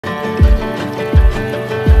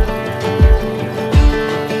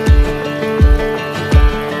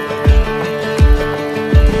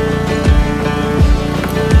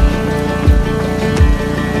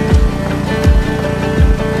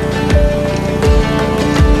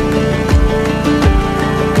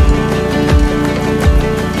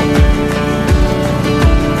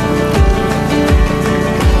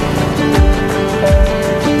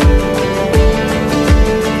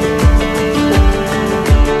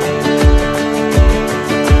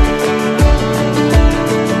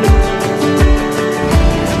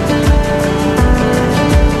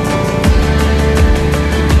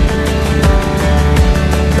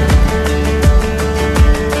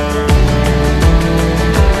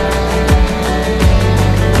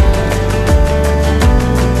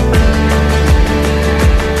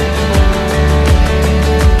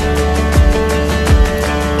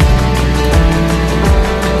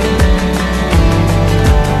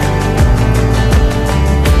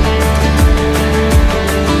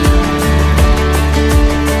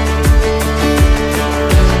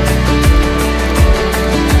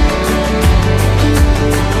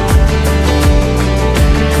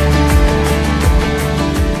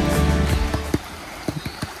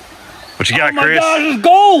you got, Chris? Oh my gosh, there's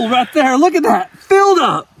gold right there. Look at that. Filled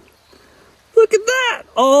up. Look at that.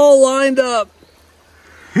 All lined up.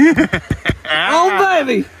 Oh,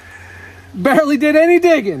 baby. Barely did any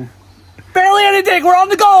digging. Barely any dig. We're on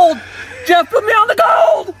the gold. Jeff, put me on the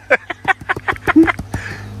gold.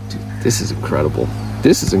 Dude, this is incredible.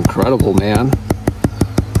 This is incredible, man.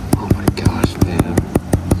 Oh my gosh, man.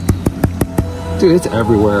 Dude, it's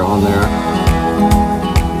everywhere on there.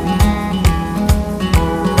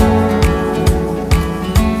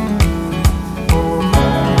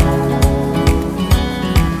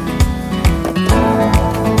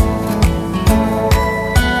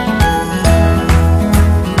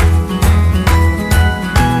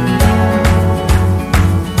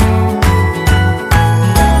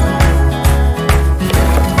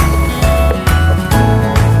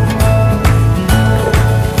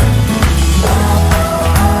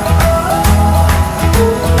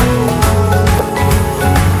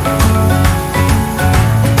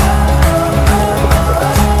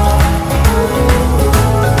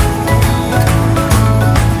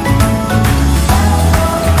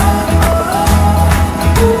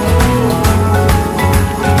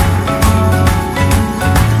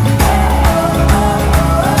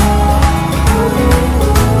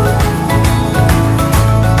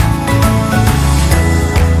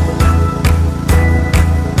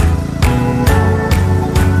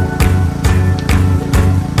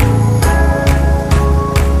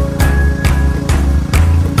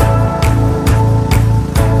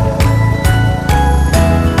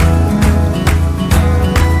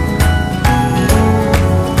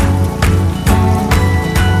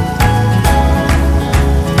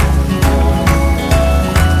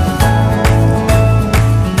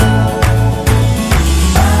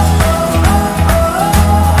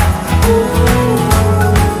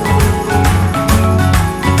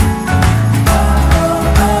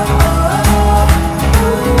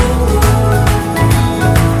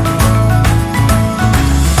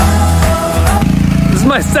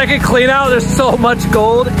 My second clean out. There's so much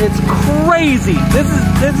gold. It's crazy. This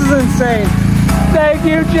is insane. Thank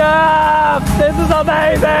you, Jeff. This is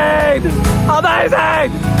amazing.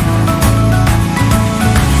 Amazing.